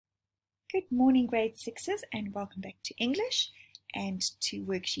Good morning, grade sixes, and welcome back to English and to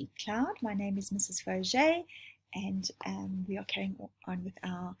WorksheetCloud. My name is Mrs. Fauger, and we are carrying on with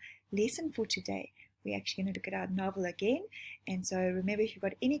our lesson for today. We're actually going to look at our novel again. And so remember, if you've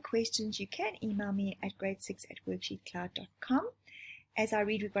got any questions, you can email me at grade6@worksheetcloud.com. As I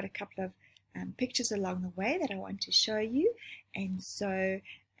read, we've got a couple of pictures along the way that I want to show you. And so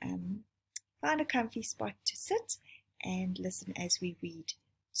find a comfy spot to sit and listen as we read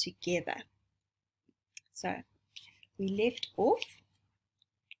together. So we left off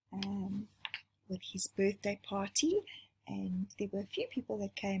with his birthday party, and there were a few people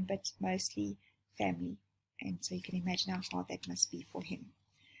that came, but mostly family, and so you can imagine how hard that must be for him.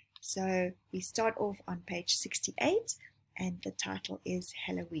 So we start off on page 68, and the title is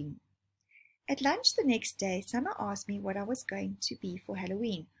Halloween. At lunch the next day, Summer asked me what I was going to be for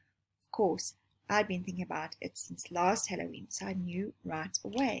Halloween. Of course, I'd been thinking about it since last Halloween, so I knew right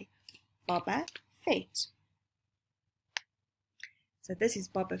away. Boba Fett. So this is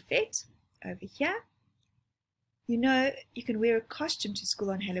Boba Fett over here. You know, you can wear a costume to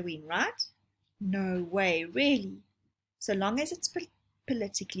school on Halloween, right? No way, really? So long as it's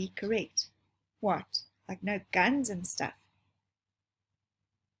politically correct. What? Like no guns and stuff?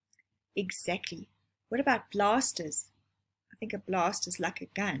 Exactly. What about blasters? I think a blaster's like a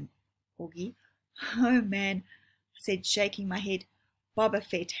gun, Augie. Oh man, I said, shaking my head. Boba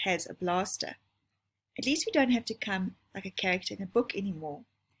Fett has a blaster. At least we don't have to come like a character in a book anymore.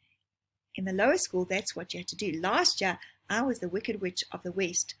 In the lower school, that's what you had to do. Last year, I was the Wicked Witch of the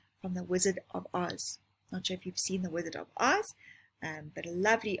West from the Wizard of Oz. Not sure if you've seen the Wizard of Oz, but a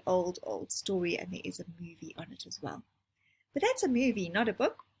lovely old story, and there is a movie on it as well. But that's a movie, not a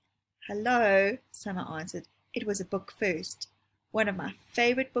book. Hello, Summer answered. It was a book first. One of my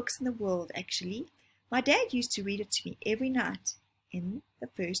favorite books in the world, actually. My dad used to read it to me every night in the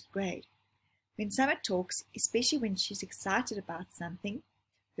first grade. When Summer talks, especially when she's excited about something,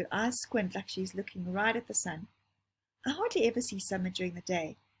 her eyes squint like she's looking right at the sun. I hardly ever see Summer during the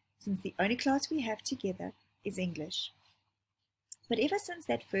day, since the only class we have together is English. But ever since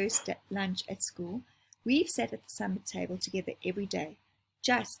that first lunch at school, we've sat at the summer table together every day,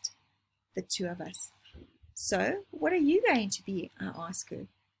 just the two of us. So, what are you going to be? I ask her.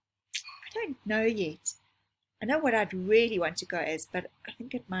 I don't know yet. I know what I'd really want to go as, but I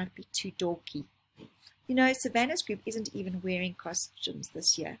think it might be too dorky. You know, Savannah's group isn't even wearing costumes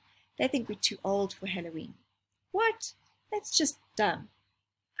this year. They think we're too old for Halloween. What? That's just dumb.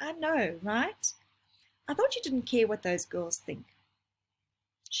 I know, right? I thought you didn't care what those girls think.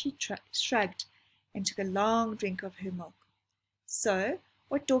 She shrugged and took a long drink of her milk. So,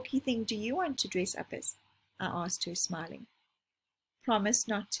 what dorky thing do you want to dress up as? I asked her, smiling. Promise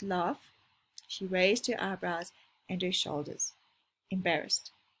not to laugh. She raised her eyebrows and her shoulders,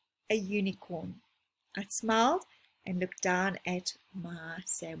 embarrassed. A unicorn. I smiled and looked down at my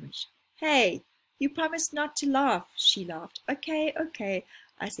sandwich. Hey, you promised not to laugh, she laughed. Okay,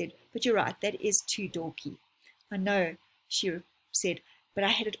 I said, but you're right, that is too dorky. I know, she said, but I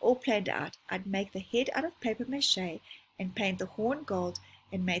had it all planned out. I'd make the head out of paper mache and paint the horn gold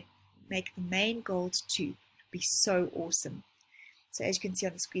and make the mane gold too. It'd be so awesome. So as you can see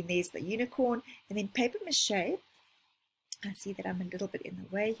on the screen, there's the unicorn, and then paper mache. I see that I'm a little bit in the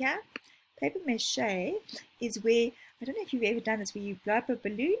way here. Paper mache is where, I don't know if you've ever done this, where you blow up a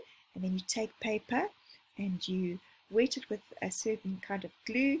balloon and then you take paper and you wet it with a certain kind of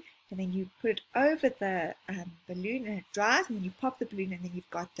glue, and then you put it over the balloon and it dries, and then you pop the balloon, and then you've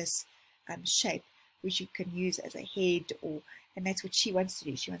got this shape which you can use as a head, and that's what she wants to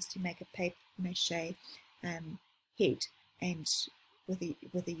do. She wants to make a paper mache head, and with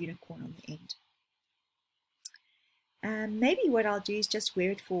a unicorn on the end. Maybe what I'll do is just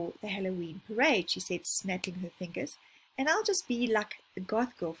wear it for the Halloween parade, she said, snapping her fingers, and I'll just be like a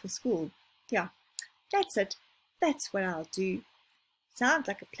goth girl for school. Yeah, that's it. That's what I'll do. Sounds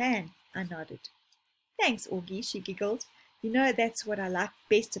like a plan, I nodded. Thanks, Augie, she giggled. You know, that's what I like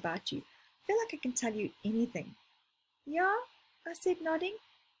best about you. I feel like I can tell you anything. Yeah, I said, nodding.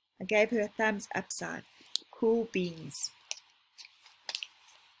 I gave her a thumbs up side. Cool beans.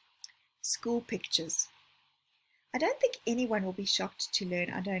 School pictures. I don't think anyone will be shocked to learn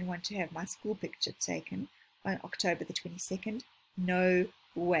I don't want to have my school picture taken on October the 22nd. No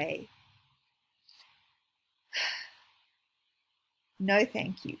way. No,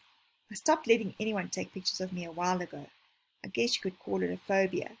 thank you. I stopped letting anyone take pictures of me a while ago. I guess you could call it a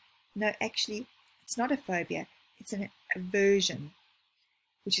phobia. No, actually, it's not a phobia. It's an aversion,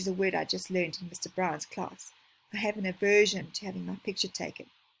 which is a word I just learned in Mr. Brown's class. I have an aversion to having my picture taken.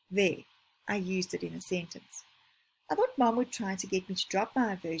 There, I used it in a sentence. I thought Mom would try to get me to drop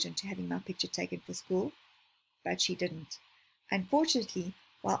my aversion to having my picture taken for school, but she didn't. Unfortunately,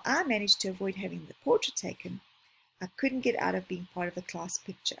 while I managed to avoid having the portrait taken, I couldn't get out of being part of the class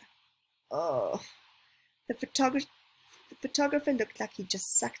picture. Oh, the photographer looked like he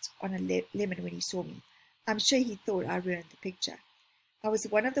just sucked on a lemon when he saw me. I'm sure he thought I ruined the picture. I was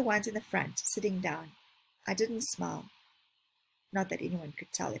one of the ones in the front, sitting down. I didn't smile. Not that anyone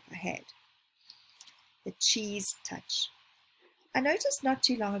could tell if I had. The cheese touch. I noticed not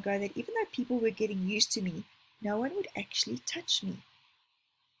too long ago that even though people were getting used to me, no one would actually touch me.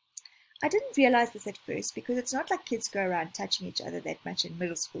 I didn't realize this at first because it's not like kids go around touching each other that much in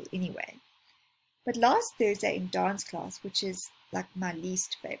middle school anyway. But last Thursday in dance class, which is like my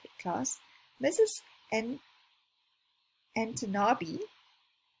least favorite class, Mrs. Antanabi,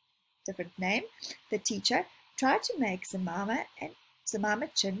 different name, the teacher, tried to make Zamama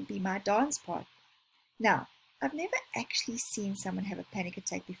Chin be my dance partner. Now, I've never actually seen someone have a panic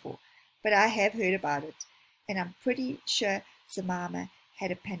attack before, but I have heard about it, and I'm pretty sure Zamama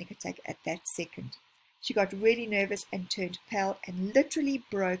had a panic attack at that second. She got really nervous and turned pale and literally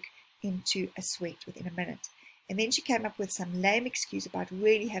broke into a sweat within a minute. And then she came up with some lame excuse about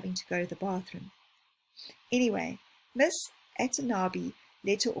really having to go to the bathroom. Anyway, Miss Atanabi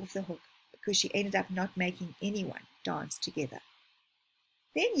let her off the hook because she ended up not making anyone dance together.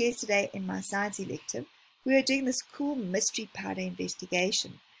 Then yesterday in my science elective, we were doing this cool mystery powder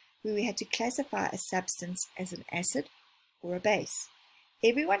investigation where we had to classify a substance as an acid or a base.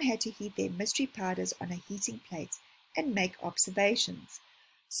 Everyone had to heat their mystery powders on a heating plate and make observations.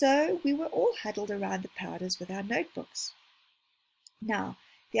 So we were all huddled around the powders with our notebooks. Now,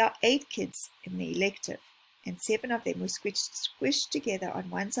 there are 8 kids in the elective, and 7 of them were squished together on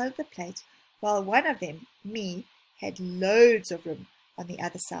one side of the plate, while one of them, me, had loads of room on the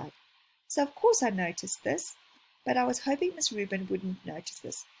other side. So of course I noticed this, but I was hoping Miss Rubin wouldn't notice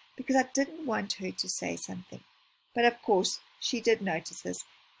this, because I didn't want her to say something. But of course she did notice this,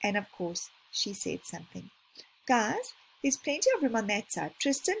 and of course she said something. Guys, there's plenty of room on that side.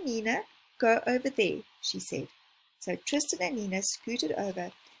 Tristan, Nina, go over there, she said. So Tristan and Nina scooted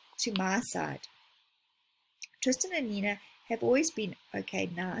over to my side. Tristan and Nina have always been okay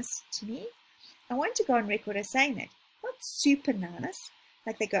nice to me. I want to go on record as saying that. Not super nice,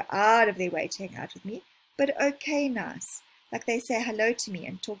 like they go out of their way to hang out with me, but okay nice, like they say hello to me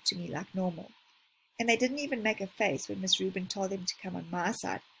and talk to me like normal. And they didn't even make a face when Miss Rubin told them to come on my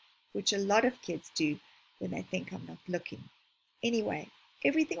side, which a lot of kids do when they think I'm not looking. Anyway,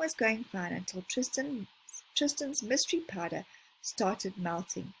 everything was going fine until Tristan's mystery powder started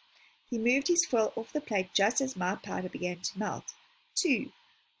melting. He moved his foil off the plate just as my powder began to melt, too,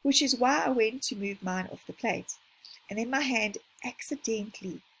 which is why I went to move mine off the plate. And then my hand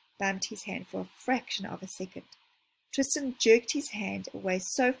accidentally bumped his hand for a fraction of a second. Tristan jerked his hand away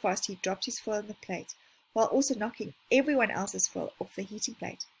so fast he dropped his foil on the plate, while also knocking everyone else's foil off the heating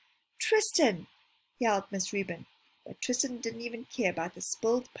plate. "Tristan!" yelled Miss Rubin, but Tristan didn't even care about the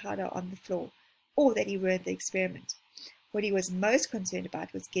spilled powder on the floor, or that he ruined the experiment. What he was most concerned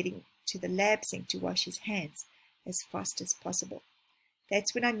about was getting to the lab sink to wash his hands as fast as possible.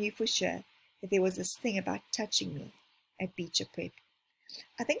 That's when I knew for sure that there was this thing about touching me at Beecher Prep.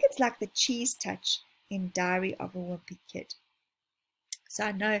 I think it's like the cheese touch in Diary of a Wimpy Kid. So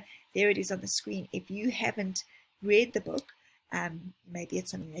I know there it is on the screen. If you haven't read the book, maybe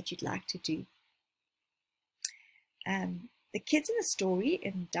it's something that you'd like to do. The kids in the story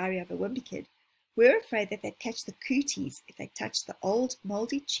in Diary of a Wimpy Kid were afraid that they'd catch the cooties if they touched the old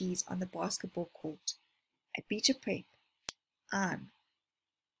moldy cheese on the basketball court. At Beecher Prep, I'm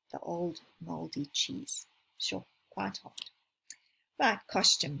the old moldy cheese. Sure, quite hard. Right,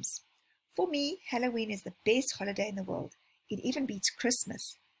 costumes. For me, Halloween is the best holiday in the world. It even beats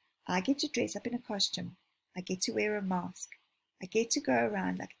Christmas. I get to dress up in a costume. I get to wear a mask. I get to go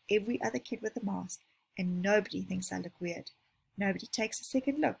around like every other kid with a mask, and nobody thinks I look weird. Nobody takes a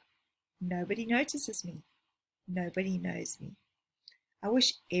second look. Nobody notices me. Nobody knows me. I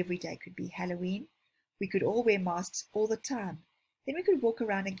wish every day could be Halloween. We could all wear masks all the time. Then we could walk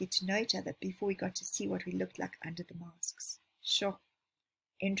around and get to know each other before we got to see what we looked like under the masks. Sure.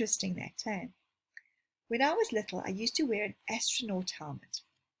 Interesting that, eh? When I was little, I used to wear an astronaut helmet.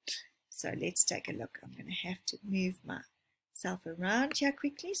 So let's take a look. I'm going to have to move myself around here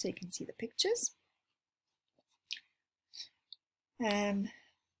quickly so you can see the pictures. I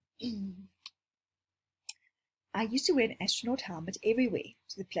used to wear an astronaut helmet everywhere,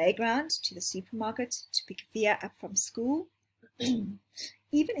 to the playground, to the supermarket, to pick Thea up from school,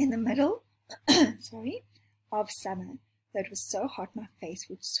 even in the middle of summer, though it was so hot my face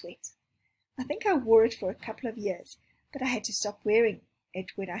would sweat. I think I wore it for a couple of years, but I had to stop wearing it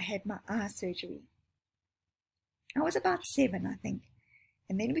when I had my eye surgery. I was about 7, I think,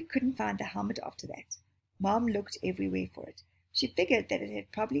 and then we couldn't find the helmet after that. Mom looked everywhere for it. She figured that it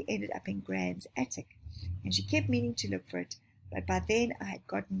had probably ended up in Gran's attic, and she kept meaning to look for it, but by then I had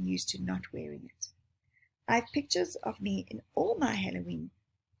gotten used to not wearing it. I have pictures of me in all my Halloween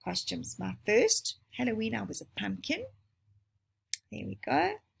costumes. My first Halloween, I was a pumpkin. There we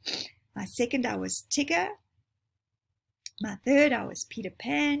go. My second, I was Tigger. My third, I was Peter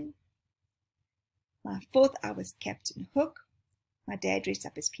Pan. My fourth, I was Captain Hook. My dad dressed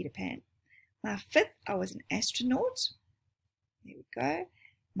up as Peter Pan. My fifth, I was an astronaut. There we go.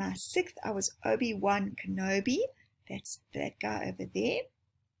 My sixth, I was Obi-Wan Kenobi. That's that guy over there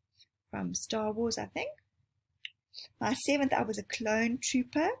from Star Wars, I think. My seventh, I was a clone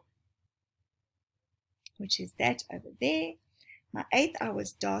trooper, which is that over there. My eighth, I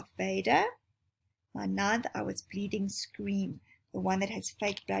was Darth Vader. My ninth, I was Bleeding Scream, the one that has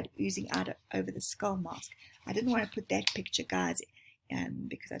fake blood oozing out over the skull mask. I didn't want to put that picture, guys,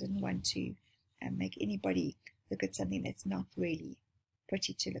 because I didn't want to make anybody look at something that's not really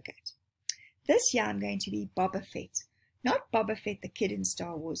pretty to look at. This year I'm going to be Boba Fett. Not Boba Fett, the kid in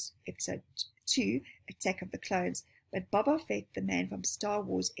Star Wars Episode 2, Attack of the Clones, but Boba Fett, the man from Star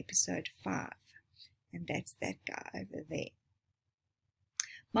Wars Episode 5. And that's that guy over there.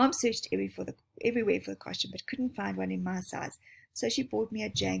 Mom searched everywhere for the costume, but couldn't find one in my size, so she bought me a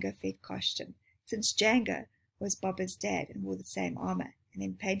Jango Fett costume, since Jango was Boba's dad and wore the same armor, and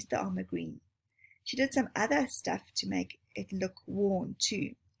then painted the armor green. She did some other stuff to make it look worn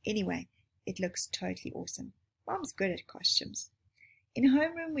too. Anyway, it looks totally awesome. Mom's good at costumes. In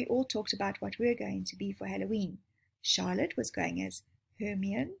homeroom, we all talked about what we were going to be for Halloween. Charlotte was going as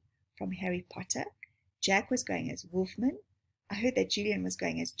Hermione from Harry Potter. Jack was going as Wolfman. I heard that Julian was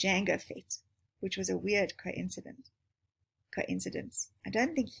going as Jango Fett, which was a weird coincidence. I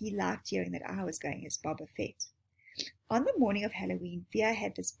don't think he liked hearing that I was going as Boba Fett. On the morning of Halloween, Via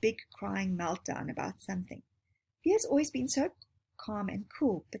had this big crying meltdown about something. Via's always been so calm and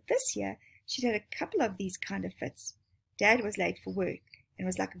cool, but this year she'd had a couple of these kind of fits. Dad was late for work and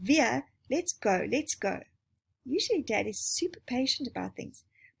was like, Via, let's go, let's go. Usually Dad is super patient about things,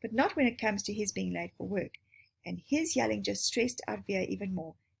 but not when it comes to his being late for work. And his yelling just stressed out Via even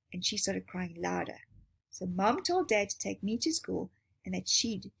more, and she started crying louder. So Mom told Dad to take me to school and that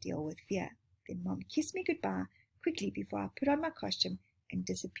she'd deal with Via. Then Mom kissed me goodbye quickly before I put on my costume and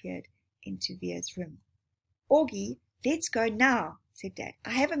disappeared into Via's room. Augie, let's go now, said Dad.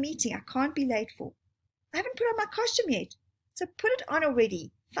 I have a meeting I can't be late for. I haven't put on my costume yet, so put it on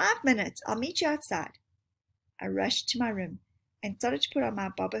already. 5 minutes, I'll meet you outside. I rushed to my room and started to put on my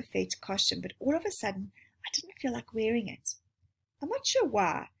Boba Fett costume, but all of a sudden I didn't feel like wearing it. I'm not sure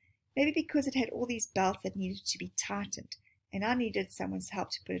why. Maybe because it had all these belts that needed to be tightened, and I needed someone's help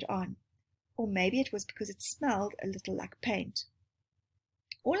to put it on. Or maybe it was because it smelled a little like paint.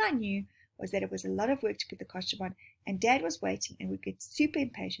 All I knew was that it was a lot of work to put the costume on, and Dad was waiting and would get super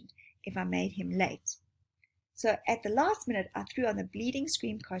impatient if I made him late. So at the last minute, I threw on the Bleeding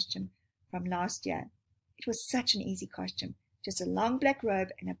Scream costume from last year. It was such an easy costume, just a long black robe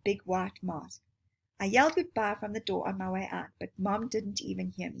and a big white mask. I yelled goodbye from the door on my way out, but Mom didn't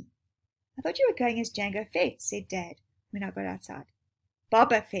even hear me. I thought you were going as Jango Fett, said Dad when I got outside.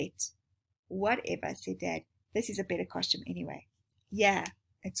 Boba Fett. Whatever, said Dad. This is a better costume anyway. Yeah,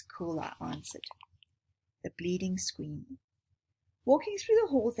 it's cool, I answered. The Bleeding Scream. Walking through the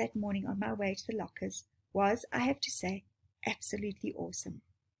halls that morning on my way to the lockers was, I have to say, absolutely awesome.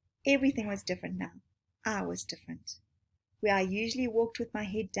 Everything was different now. I was different. Where I usually walked with my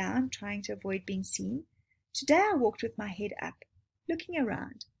head down, trying to avoid being seen, today I walked with my head up, looking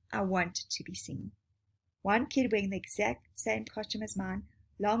around. I wanted to be seen. One kid wearing the exact same costume as mine,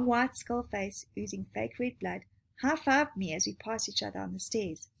 long white skull face, oozing fake red blood, high-fived me as we passed each other on the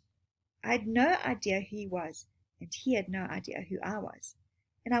stairs. I had no idea who he was, and he had no idea who I was.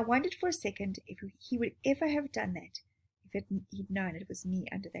 And I wondered for a second if he would ever have done that, if he'd known it was me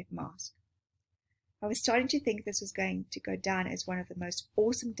under that mask. I was starting to think this was going to go down as one of the most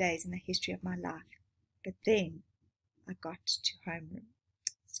awesome days in the history of my life. But then I got to homeroom.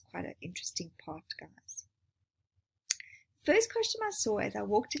 It's quite an interesting part, guys. The first costume I saw as I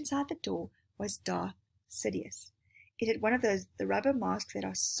walked inside the door was Darth Sidious. It had one of the rubber masks that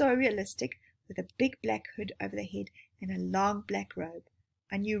are so realistic, with a big black hood over the head and a long black robe.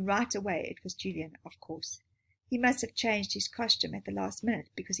 I knew right away it was Julian, of course. He must have changed his costume at the last minute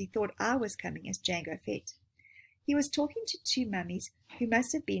because he thought I was coming as Jango Fett. He was talking to 2 mummies who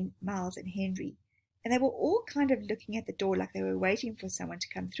must have been Miles and Henry, and they were all kind of looking at the door like they were waiting for someone to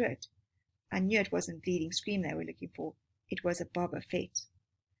come through it. I knew it wasn't Bleeding Scream they were looking for. It was a Boba Fett.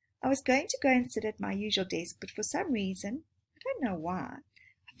 I was going to go and sit at my usual desk, but for some reason, I don't know why,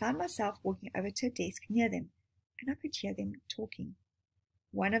 I found myself walking over to a desk near them, and I could hear them talking.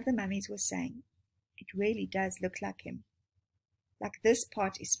 One of the mummies was saying, "It really does look like him." "Like this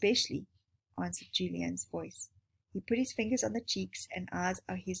part especially," answered Julian's voice. He put his fingers on the cheeks and eyes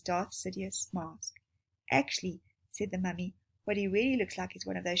of his Darth Sidious mask. "Actually," said the mummy, "what he really looks like is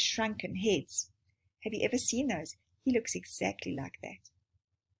one of those shrunken heads. Have you ever seen those? He looks exactly like that."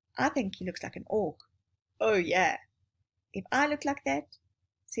 "I think he looks like an orc." "Oh, yeah." "If I look like that,"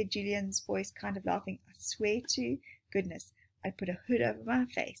 said Julian's voice, kind of laughing, "I swear to goodness I'd put a hood over my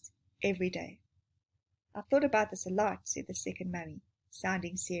face every day." "I've thought about this a lot," said the second mummy,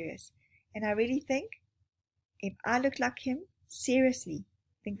 sounding serious, "and I really think, if I looked like him, seriously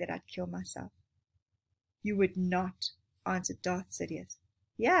think that I'd kill myself." "You would not," answered Darth Sidious.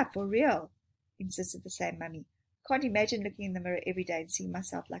 "Yeah, for real," insisted the same mummy. "Can't imagine looking in the mirror every day and seeing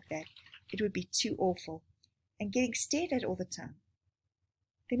myself like that. It would be too awful. And getting stared at all the time."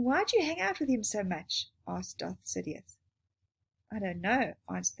 "Then why do you hang out with him so much?" asked Darth Sidious. "I don't know,"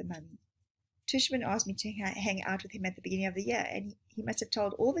 answered the mummy. "Tushman asked me to hang out with him at the beginning of the year, and he must have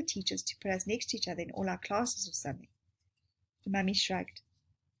told all the teachers to put us next to each other in all our classes or something." The mummy shrugged.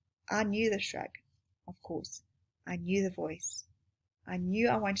 I knew the shrug, of course. I knew the voice. I knew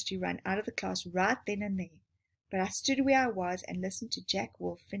I wanted to run out of the class right then and there, but I stood where I was and listened to Jack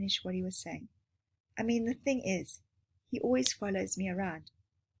Wolf finish what he was saying. I mean, the thing is, he always follows me around.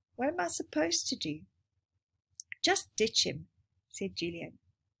 What am I supposed to do? "Just ditch him," said Julian.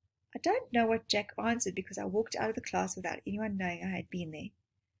 I don't know what Jack answered because I walked out of the class without anyone knowing I had been there.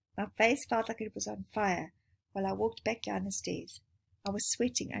 My face felt like it was on fire while I walked back down the stairs. I was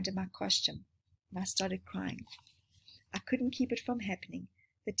sweating under my costume, and I started crying. I couldn't keep it from happening.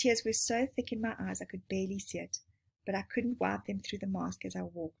 The tears were so thick in my eyes I could barely see it, but I couldn't wipe them through the mask as I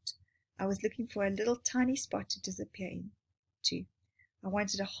walked. I was looking for a little tiny spot to disappear into. I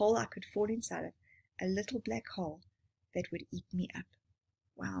wanted a hole I could fall inside of, a little black hole that would eat me up.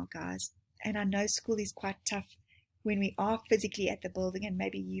 Wow, guys. And I know school is quite tough when we are physically at the building, and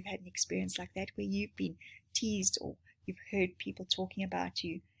maybe you've had an experience like that where you've been teased or you've heard people talking about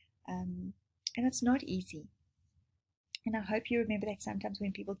you. And it's not easy. And I hope you remember that sometimes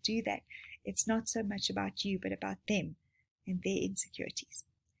when people do that, it's not so much about you, but about them and their insecurities.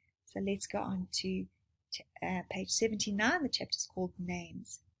 So let's go on to page 79. The chapter is called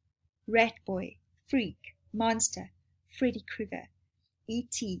Names. Rat Boy, Freak, Monster, Freddy Krueger,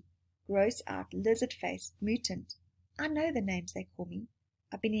 E.T., Gross Out, Lizard Face, Mutant. I know the names they call me.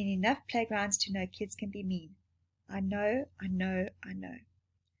 I've been in enough playgrounds to know kids can be mean. I know.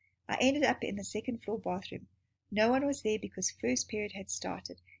 I ended up in the second floor bathroom. No one was there because first period had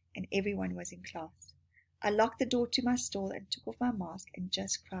started and everyone was in class. I locked the door to my stall and took off my mask and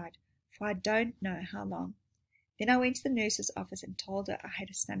just cried, for I don't know how long. Then I went to the nurse's office and told her I had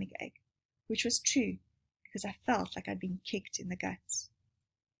a stomach ache, which was true because I felt like I'd been kicked in the guts.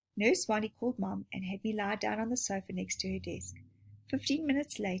 Nurse Molly called Mom and had me lie down on the sofa next to her desk. 15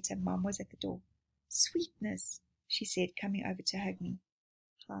 minutes later, Mom was at the door. "Sweetness," she said, coming over to hug me.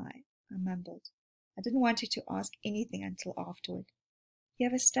 "Hi," I mumbled. I didn't want her to ask anything until afterward. "You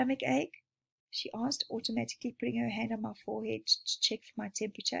have a stomach ache?" she asked, automatically putting her hand on my forehead to check for my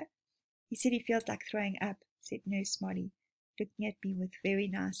temperature. "He said he feels like throwing up," said Nurse Molly, looking at me with very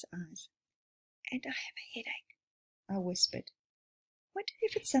nice eyes. "And I have a headache," I whispered. "Wonder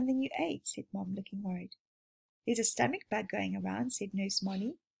if it's something you ate," said Mom, looking worried. "There's a stomach bug going around," said Nurse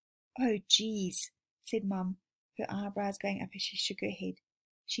Molly. "Oh, geez," said Mom, her eyebrows going up as she shook her head.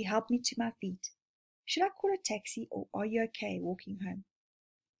 She helped me to my feet. "Should I call a taxi, or are you okay walking home?"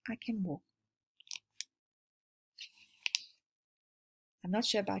 "I can walk." I'm not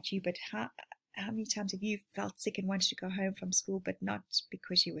sure about you, but how many times have you felt sick and wanted to go home from school, but not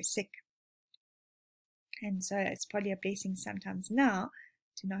because you were sick? And so it's probably a blessing sometimes now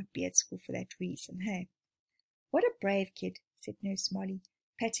to not be at school for that reason, hey? "What a brave kid," said Nurse Molly,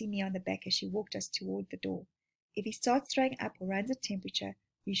 patting me on the back as she walked us toward the door. "If he starts throwing up or runs a temperature,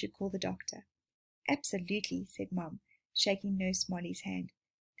 you should call the doctor." "Absolutely," said Mom, shaking Nurse Molly's hand.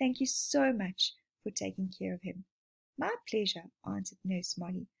 "Thank you so much for taking care of him." "My pleasure," answered Nurse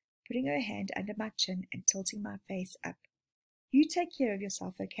Molly, putting her hand under my chin and tilting my face up. "You take care of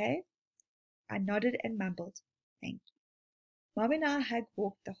yourself, okay?" I nodded and mumbled, "Thank you." Mom and I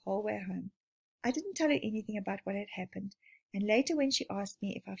walked the whole way home. I didn't tell her anything about what had happened, and later when she asked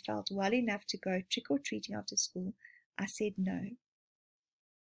me if I felt well enough to go trick-or-treating after school, I said no.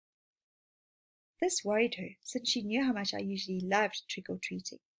 This worried her, since she knew how much I usually loved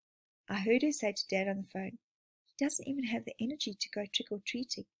trick-or-treating. I heard her say to Dad on the phone, he doesn't even have the energy to go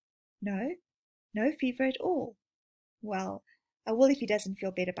trick-or-treating. No? No fever at all? Well, I will if he doesn't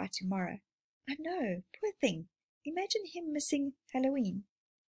feel better by tomorrow. I know, poor thing. Imagine him missing Halloween.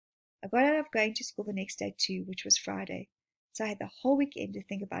 I got out of going to school the next day too, which was Friday, so I had the whole weekend to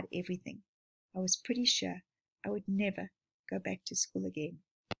think about everything. I was pretty sure I would never go back to school again.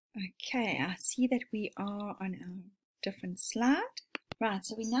 Okay, I see that we are on our different slide. Right,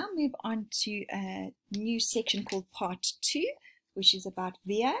 so we now move on to a new section called Part 2, which is about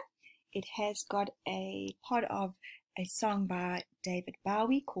Via. It has got a part of a song by David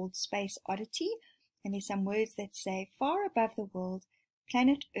Bowie called Space Oddity, and there's some words that say, far above the world,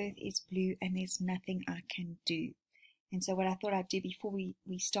 planet Earth is blue and there's nothing I can do. And so what I thought I'd do before we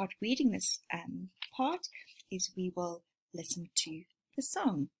start reading this part is we will listen to the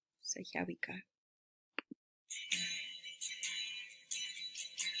song. So here we go.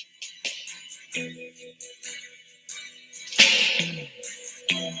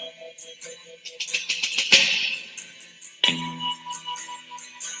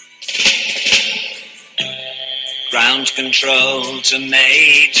 Ground control to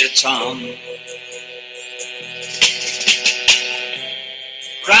Major Tom.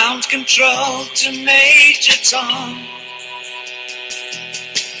 Ground control to Major Tom.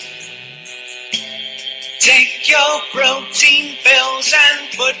 Take your protein pills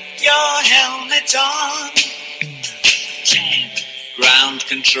and put your helmet on. 10. Ground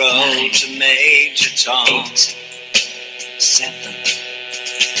control 9, to Major Tom. 8, 7,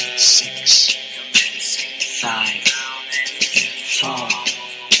 6, 5, 4,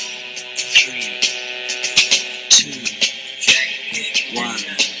 3, 2, 1.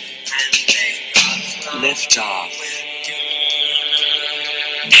 Lift off.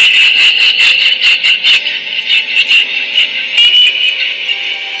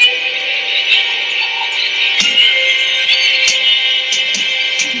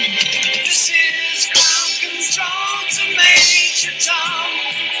 This is ground control to Major Tom.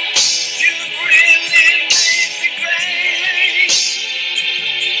 You've really made the grade.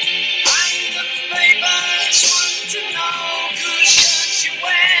 And the papers want to know whose shirt you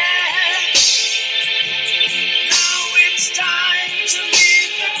wear. Now it's time to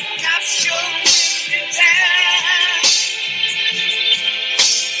leave the capsule with you there.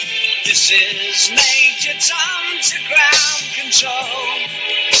 This is Major Tom to ground control.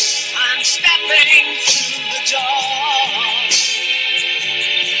 I'm stepping through the door,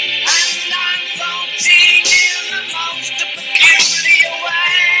 and I'm floating in the most peculiar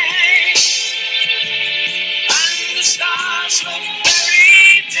way, and the stars look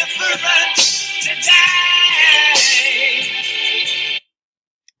very different today.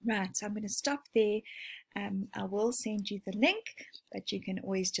 Right, so I'm going to stop there. I will send you the link, but you can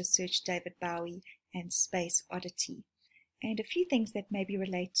always just search David Bowie and Space Oddity. And a few things that maybe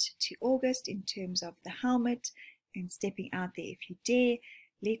relate to August in terms of the helmet and stepping out there if you dare.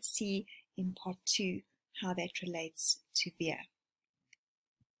 Let's see in part 2 how that relates to Via.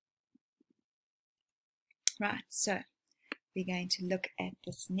 Right, so we're going to look at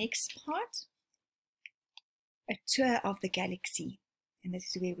this next part, a tour of the galaxy, and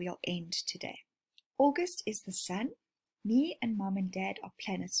this is where we'll end today. August is the sun. Me and Mom and Dad are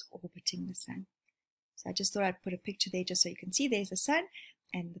planets orbiting the sun. So I just thought I'd put a picture there just so you can see there's the sun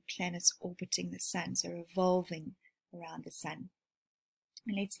and the planets orbiting the sun, so revolving around the sun.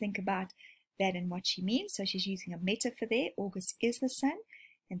 And let's think about that and what she means. So she's using a metaphor there. August is the sun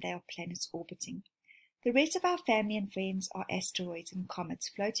and they are planets orbiting. The rest of our family and friends are asteroids and comets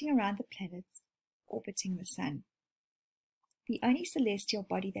floating around the planets orbiting the sun. The only celestial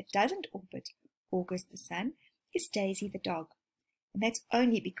body that doesn't orbit August the sun is Daisy the dog. And that's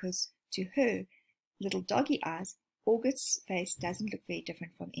only because to her little doggy eyes, August's face doesn't look very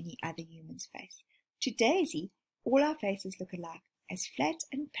different from any other human's face. To Daisy, all our faces look alike, as flat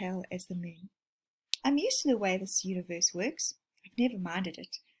and pale as the moon. I'm used to the way this universe works. I've never minded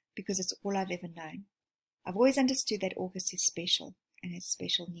it, because it's all I've ever known. I've always understood that August is special and has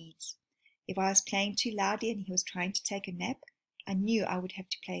special needs. If I was playing too loudly and he was trying to take a nap, I knew I would have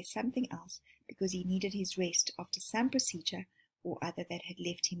to play something else because he needed his rest after some procedure or other that had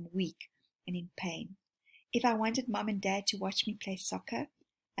left him weak and in pain. If I wanted Mom and Dad to watch me play soccer,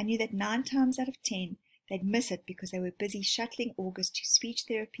 I knew that 9 times out of 10 they'd miss it because they were busy shuttling August to speech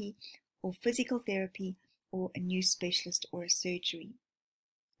therapy or physical therapy or a new specialist or a surgery.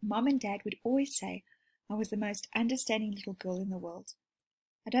 Mom and Dad would always say I was the most understanding little girl in the world.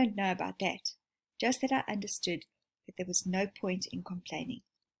 I don't know about that, just that I understood that there was no point in complaining.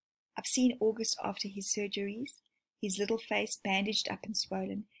 I've seen August after his surgeries, his little face bandaged up and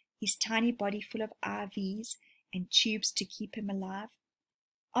swollen, his tiny body full of IVs and tubes to keep him alive.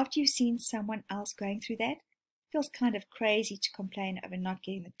 After you've seen someone else going through that, it feels kind of crazy to complain over not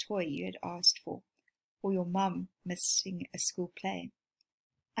getting the toy you had asked for, or your mom missing a school play.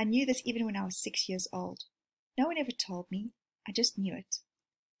 I knew this even when I was 6 years old. No one ever told me. I just knew it.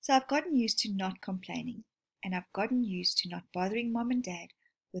 So I've gotten used to not complaining, and I've gotten used to not bothering mom and dad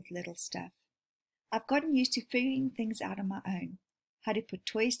with little stuff. I've gotten used to figuring things out on my own, how to put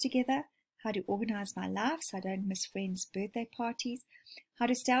toys together, how to organize my life so I don't miss friends' birthday parties, how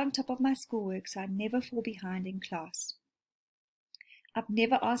to stay on top of my schoolwork so I never fall behind in class. I've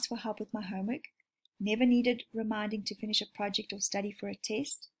never asked for help with my homework, never needed reminding to finish a project or study for a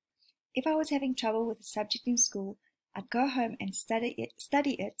test. If I was having trouble with a subject in school, I'd go home and study it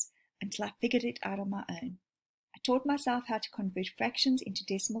until I figured it out on my own. I taught myself how to convert fractions into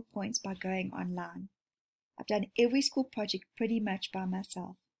decimal points by going online. I've done every school project pretty much by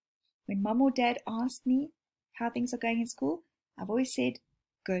myself. When mom or dad asked me how things are going in school, I've always said,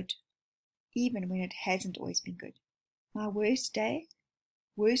 good, even when it hasn't always been good. My worst day,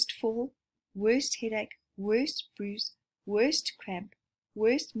 worst fall, worst headache, worst bruise, worst cramp,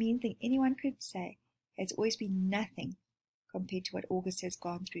 worst mean thing anyone could say has always been nothing compared to what August has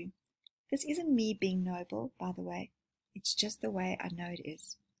gone through. This isn't me being noble, by the way. It's just the way I know it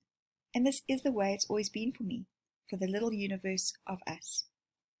is. And this is the way it's always been for me, for the little universe of us.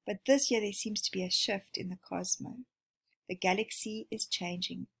 But this year there seems to be a shift in the cosmos. The galaxy is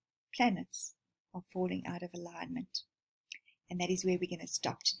changing. Planets are falling out of alignment. And that is where we're going to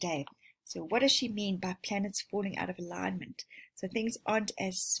stop today. So what does she mean by planets falling out of alignment? So things aren't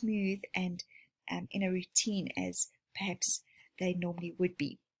as smooth and in a routine as perhaps they normally would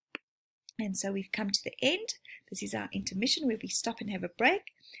be. And so we've come to the end. This is our intermission where we stop and have a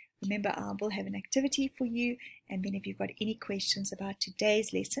break. Remember, I will have an activity for you. And then if you've got any questions about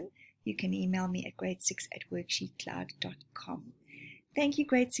today's lesson, you can email me at grade6@worksheetcloud.com. Thank you,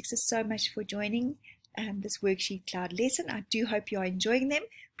 grade 6ers, so much for joining this Worksheet Cloud lesson. I do hope you are enjoying them.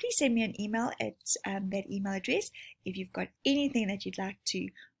 Please send me an email at that email address if you've got anything that you'd like to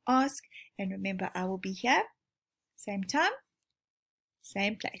ask. And remember, I will be here, same time,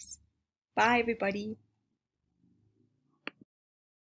 same place. Bye, everybody.